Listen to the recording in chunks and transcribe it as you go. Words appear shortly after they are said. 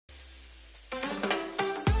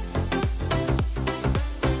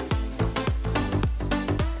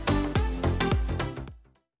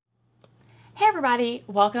everybody,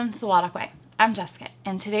 welcome to the 𝐂𝐸 Way. I'm Jessica,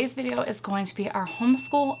 and today's video is going to be our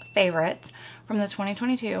homeschool favorites from the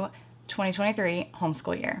 2022-2023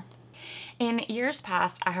 homeschool year. In years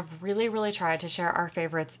past, I have really tried to share our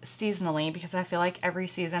favorites seasonally because I feel like every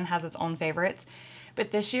season has its own favorites. But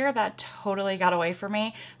this year, that totally got away from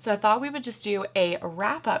me, so I thought we would just do a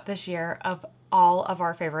wrap-up this year of all of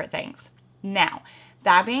our favorite things. Now,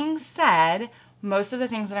 that being said, most of the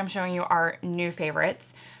things that I'm showing you are new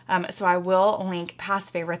favorites. So I will link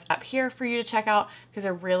past favorites up here for you to check out because I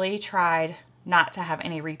really tried not to have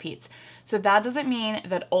any repeats. So that doesn't mean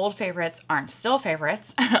that old favorites aren't still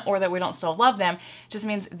favorites or that we don't still love them. It just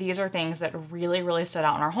means these are things that really stood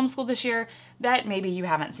out in our homeschool this year that maybe you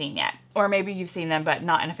haven't seen yet, or maybe you've seen them but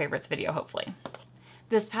not in a favorites video, hopefully.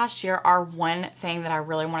 This past year, our one thing that I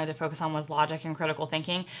really wanted to focus on was logic and critical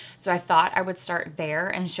thinking. So I thought I would start there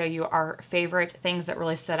and show you our favorite things that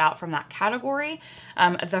really stood out from that category.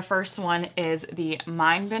 The first one is the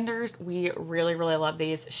mind benders. We really love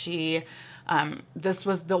these. This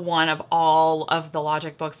was the one of all of the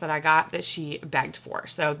logic books that I got that she begged for.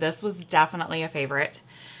 So this was definitely a favorite.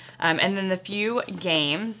 And then the few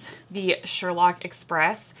games, the Sherlock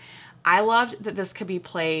Express. I loved that this could be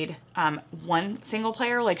played one single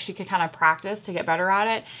player, like she could kind of practice to get better at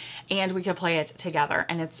it, and we could play it together.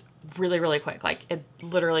 And it's really quick. Like it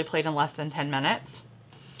literally played in less than 10 minutes.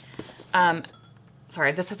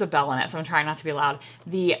 Sorry, this has a bell in it, so I'm trying not to be loud.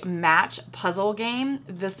 The match puzzle game,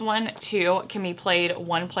 this one too can be played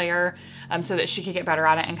one player so that she could get better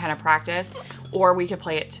at it and kind of practice. Or we could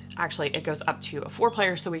play it, actually it goes up to 4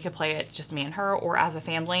 players, so we could play it just me and her or as a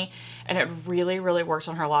family. And it really worked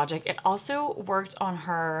on her logic. It also worked on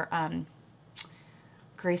her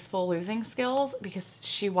graceful losing skills because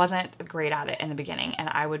she wasn't great at it in the beginning, and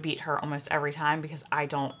I would beat her almost every time because I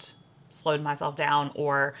don't slow myself down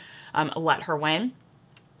or let her win.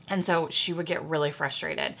 And so she would get really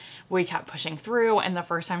frustrated. We kept pushing through, and the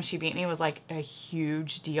first time she beat me was like a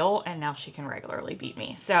huge deal, and now she can regularly beat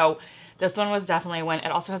me. So this one was definitely a win.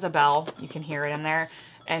 It also has a bell. You can hear it in there.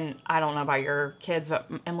 And I don't know about your kids, but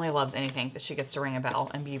Emily loves anything that she gets to ring a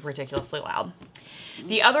bell and be ridiculously loud.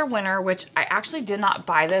 The other winner, which I actually did not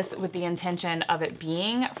buy this with the intention of it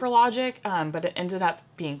being for logic, but it ended up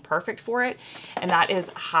being perfect for it, and that is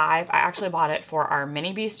Hive. I actually bought it for our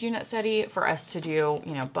mini beast unit study for us to do,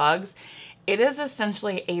 bugs. It is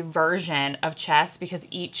essentially a version of chess because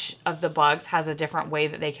each of the bugs has a different way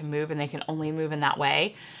that they can move, and they can only move in that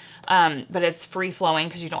way. But it's free flowing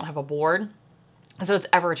because you don't have a board. So it's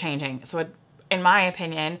ever changing. So it, in my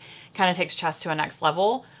opinion, kind of takes chess to a next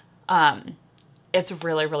level. It's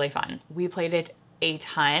really fun. We played it a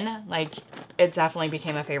ton. Like it definitely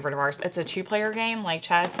became a favorite of ours. It's a 2-player game like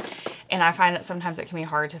chess. And I find that sometimes it can be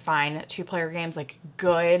hard to find 2-player games, like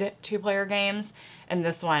good 2-player games. And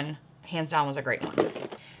this one, hands down, was a great one.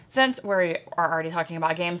 Since we are already talking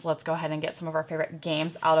about games, let's go ahead and get some of our favorite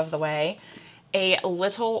games out of the way. A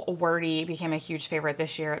Little Wordy became a huge favorite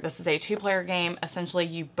this year. This is a 2-player game. Essentially,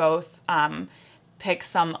 you both pick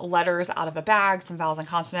some letters out of a bag, some vowels and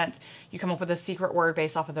consonants. You come up with a secret word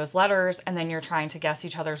based off of those letters, and then you're trying to guess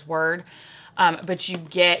each other's word. But you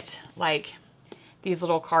get like these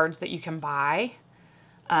little cards that you can buy.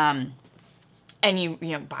 And you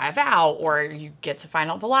buy a vowel, or you get to find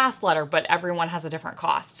out the last letter, but everyone has a different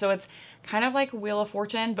cost. So it's kind of like Wheel of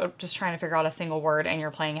Fortune, but just trying to figure out a single word, and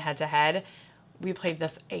you're playing head to head. We played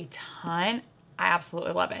this a ton. I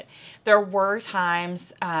absolutely love it. There were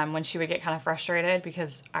times when she would get kind of frustrated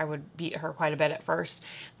because I would beat her quite a bit at first,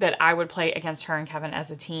 that I would play against her and Kevin as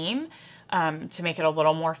a team to make it a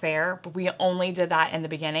little more fair. But we only did that in the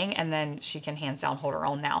beginning, and then she can hands down hold her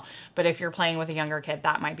own now. But if you're playing with a younger kid,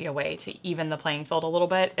 that might be a way to even the playing field a little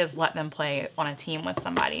bit, is let them play on a team with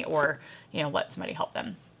somebody, or let somebody help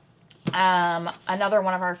them. Another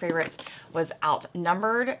one of our favorites was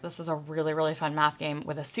Outnumbered. This is a really fun math game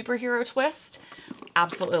with a superhero twist.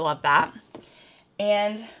 Absolutely love that.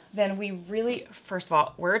 And then first of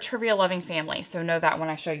all, we're a trivia loving family, so know that when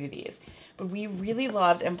I show you these. But we really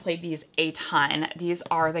loved and played these a ton. These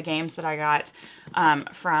are the games that I got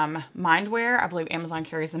from Mindware. I believe Amazon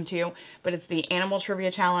carries them too. But it's the Animal Trivia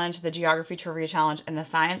Challenge, the Geography Trivia Challenge, and the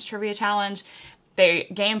Science Trivia Challenge. The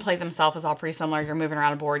gameplay themselves is all pretty similar. You're moving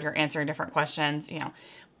around a board, you're answering different questions,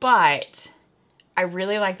 But I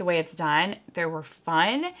really like the way it's done. They were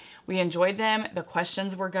fun. We enjoyed them. The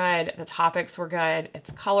questions were good. The topics were good.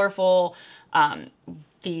 It's colorful.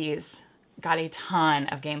 These got a ton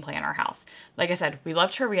of gameplay in our house. Like I said, we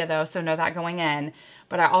love trivia though, so know that going in.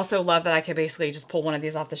 But I also love that I could basically just pull one of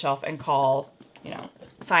these off the shelf and call,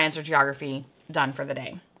 science or geography done for the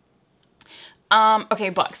day. Okay,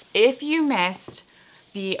 books. If you missed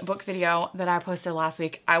the book video that I posted last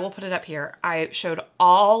week. I will put it up here. I showed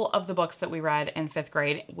all of the books that we read in 5th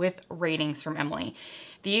grade with ratings from Emily.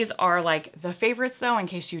 These are like the favorites though, in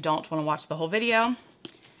case you don't want to watch the whole video.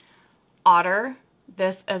 Otter.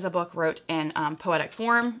 This is a book wrote in poetic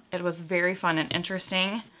form. It was very fun and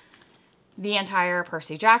interesting. The entire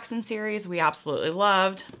Percy Jackson series we absolutely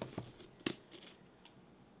loved.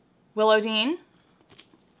 Willow Dean.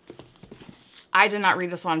 I did not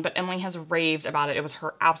read this one, but Emily has raved about it. It was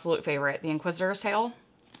her absolute favorite, The Inquisitor's Tale.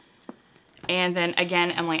 And then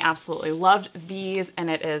again, Emily absolutely loved these, and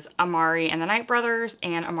it is Amari and the Night Brothers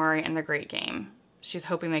and Amari and the Great Game. She's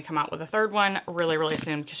hoping they come out with a 3rd one really, really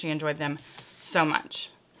soon because she enjoyed them so much.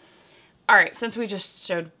 All right, since we just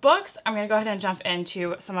showed books, I'm going to go ahead and jump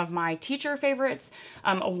into some of my teacher favorites,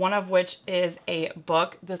 one of which is a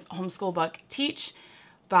book, this homeschool book, Teach,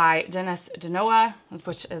 by Dennis Denoa,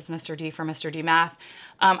 which is Mr. D for Mr. D Math.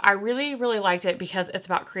 I really, really liked it because it's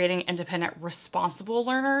about creating independent, responsible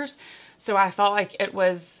learners. So I felt like it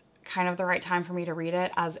was kind of the right time for me to read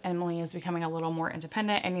it as Emily is becoming a little more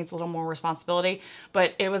independent and needs a little more responsibility.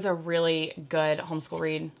 But it was a really good homeschool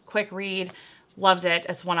read, quick read. Loved it.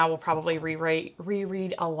 It's one I will probably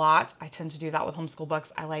reread a lot. I tend to do that with homeschool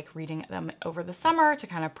books. I like reading them over the summer to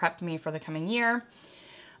kind of prep me for the coming year.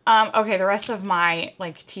 Okay, the rest of my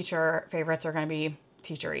like teacher favorites are going to be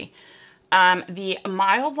teachery. The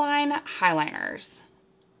Mildline highliners.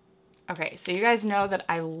 Okay, so you guys know that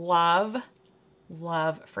I love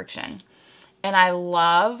Friction. And I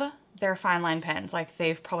love their fine line pens. Like,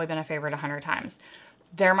 they've probably been a favorite 100 times.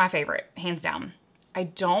 They're my favorite, hands down. I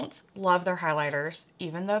don't love their highlighters,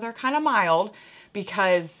 even though they're kind of mild,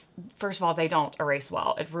 because first of all, they don't erase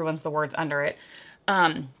well. It ruins the words under it.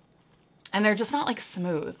 And they're just not like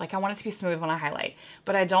smooth. Like, I want it to be smooth when I highlight,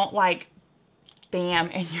 but I don't like bam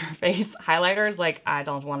in your face highlighters. Like, I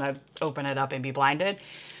don't want to open it up and be blinded.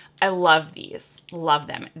 I love these, love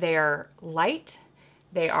them. They are light.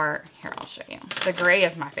 They are, here, I'll show you. The gray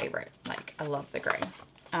is my favorite. Like, I love the gray.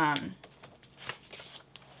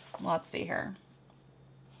 Let's see here.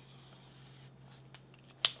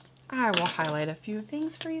 I will highlight a few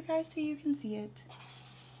things for you guys so you can see it.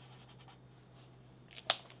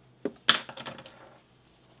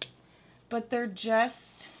 But they're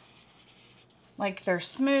just, like, they're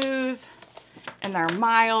smooth and they're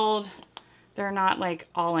mild. They're not like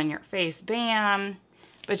all in your face, bam,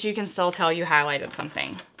 but you can still tell you highlighted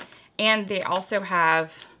something. And they also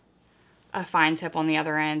have a fine tip on the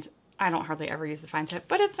other end. I don't hardly ever use the fine tip,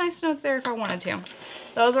 but it's nice to know it's there if I wanted to.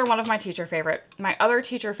 Those are one of my teacher favorite. My other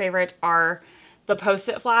teacher favorite are the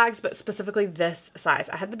Post-it flags, but specifically this size.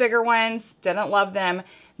 I had the bigger ones, didn't love them.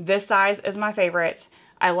 This size is my favorite.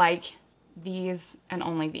 I like these and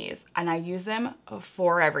only these, and I use them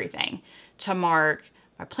for everything. To mark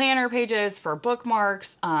my planner pages, for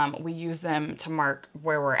bookmarks. We use them to mark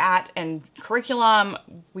where we're at, and curriculum,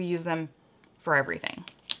 we use them for everything.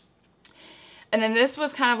 And then this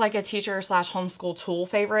was kind of like a teacher slash homeschool tool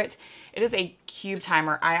favorite. It is a cube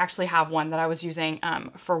timer. I actually have one that I was using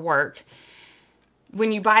for work.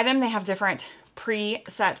 When you buy them, they have different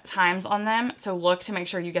preset times on them. So look to make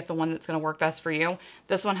sure you get the one that's going to work best for you.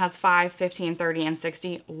 This one has 5, 15, 30, and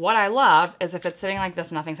 60. What I love is if it's sitting like this,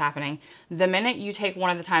 nothing's happening. The minute you take one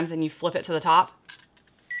of the times and you flip it to the top,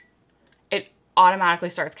 it automatically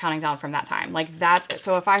starts counting down from that time. Like, that's,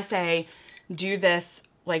 so if I say, do this,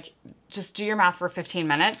 like, just do your math for 15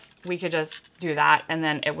 minutes, we could just do that, and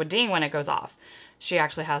then it would ding when it goes off. She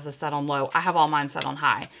actually has this set on low. I have all mine set on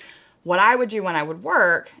high. What I would do when I would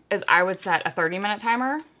work is I would set a 30-minute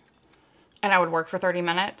timer, and I would work for 30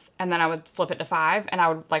 minutes, and then I would flip it to 5, and I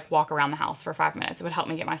would like walk around the house for 5 minutes. It would help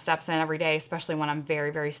me get my steps in every day, especially when I'm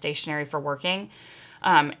very, very stationary for working.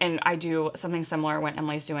 And I do something similar when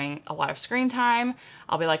Emily's doing a lot of screen time.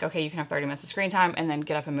 I'll be like, okay, you can have 30 minutes of screen time, and then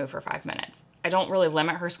get up and move for 5 minutes. I don't really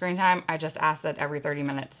limit her screen time. I just ask that every 30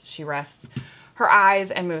 minutes she rests her eyes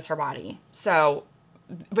and moves her body. So,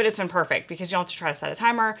 but it's been perfect because you don't have to try to set a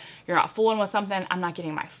timer. You're not fooling with something. I'm not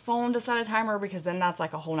getting my phone to set a timer because then that's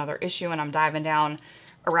like a whole nother issue and I'm diving down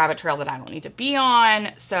a rabbit trail that I don't need to be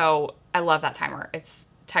on. So I love that timer. It's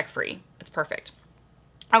tech free. It's perfect.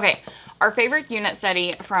 Okay, our favorite unit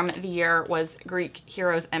study from the year was Greek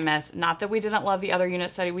Heroes and Myths. Not that we didn't love the other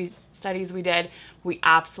unit studies we did. We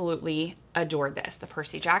absolutely adored this. The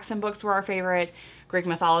Percy Jackson books were our favorite. Greek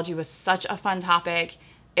mythology was such a fun topic.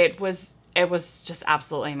 It was just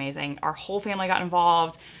absolutely amazing. Our whole family got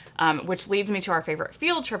involved, which leads me to our favorite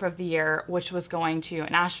field trip of the year, which was going to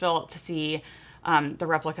Nashville to see the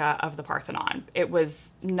replica of the Parthenon. It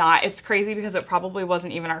was not, it's crazy because it probably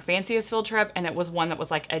wasn't even our fanciest field trip, and it was one that was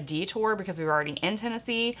like a detour because we were already in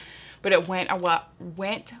Tennessee, but it went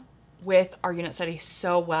with our unit study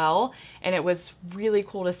so well, and it was really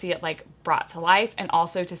cool to see it like brought to life, and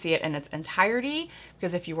also to see it in its entirety,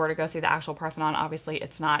 because if you were to go see the actual Parthenon, obviously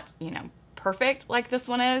it's not, you know, perfect like this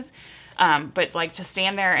one is, but like to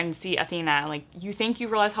stand there and see Athena, like you think you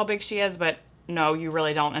realize how big she is, but no, you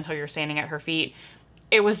really don't until you're standing at her feet.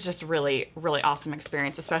 It was just really, really awesome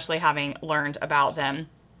experience, especially having learned about them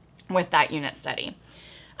with that unit study.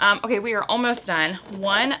 Okay, we are almost done.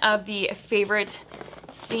 One of the favorite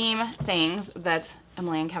STEAM things that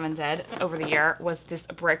Emily and Kevin did over the year was this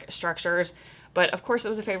brick structures. But of course it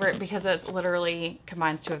was a favorite because it literally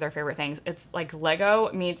combines two of their favorite things. It's like Lego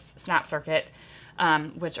meets Snap Circuit,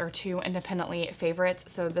 which are two independently favorites.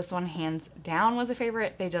 So this one hands down was a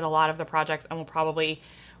favorite. They did a lot of the projects and will probably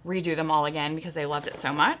redo them all again because they loved it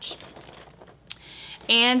so much.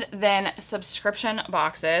 And then subscription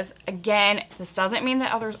boxes. Again, this doesn't mean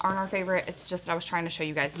that others aren't our favorite. It's just I was trying to show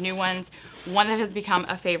you guys new ones. One that has become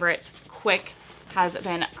a favorite quick has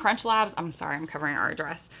been Crunch Labs. I'm sorry, I'm covering our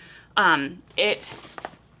address. It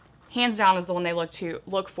hands down is the one they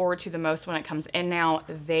look forward to the most when it comes in now.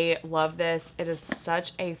 They love this. It is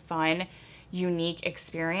such a fun, unique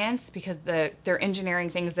experience because they're engineering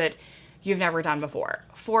things that you've never done before.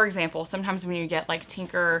 For example, sometimes when you get like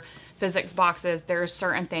Tinker physics boxes, there's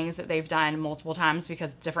certain things that they've done multiple times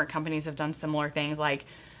because different companies have done similar things, like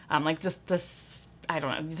just this, I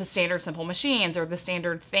don't know, the standard simple machines or the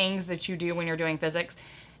standard things that you do when you're doing physics.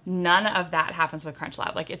 None of that happens with Crunch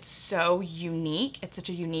Lab. Like, it's so unique. It's such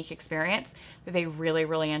a unique experience that they really,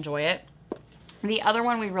 really enjoy it. The other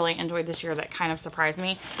one we really enjoyed this year that kind of surprised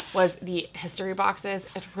me was the history boxes.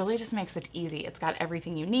 It really just makes it easy. It's got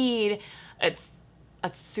everything you need. It's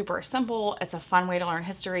super simple. It's a fun way to learn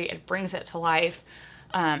history. It brings it to life,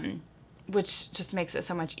 which just makes it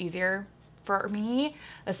so much easier for me,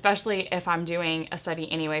 especially if I'm doing a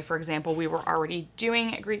study anyway. For example, we were already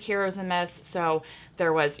doing Greek heroes and myths, so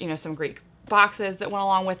there was, you know, some Greek boxes that went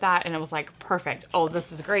along with that, and it was like, perfect. Oh,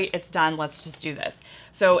 this is great. It's done. Let's just do this.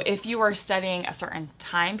 So if you are studying a certain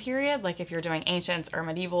time period, like if you're doing ancients or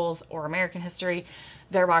medievals or American history,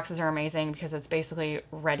 their boxes are amazing because it's basically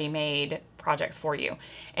ready-made projects for you.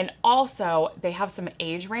 And also they have some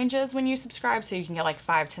age ranges when you subscribe, so you can get like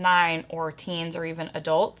 5 to 9 or teens or even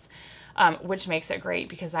adults, which makes it great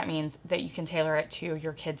because that means that you can tailor it to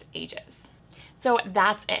your kids' ages. So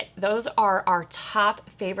that's it. Those are our top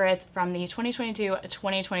favorites from the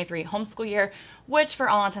 2022-2023 homeschool year, which for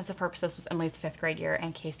all intents and purposes was Emily's 5th grade year,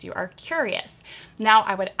 in case you are curious. Now,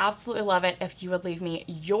 I would absolutely love it if you would leave me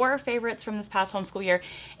your favorites from this past homeschool year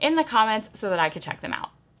in the comments so that I could check them out.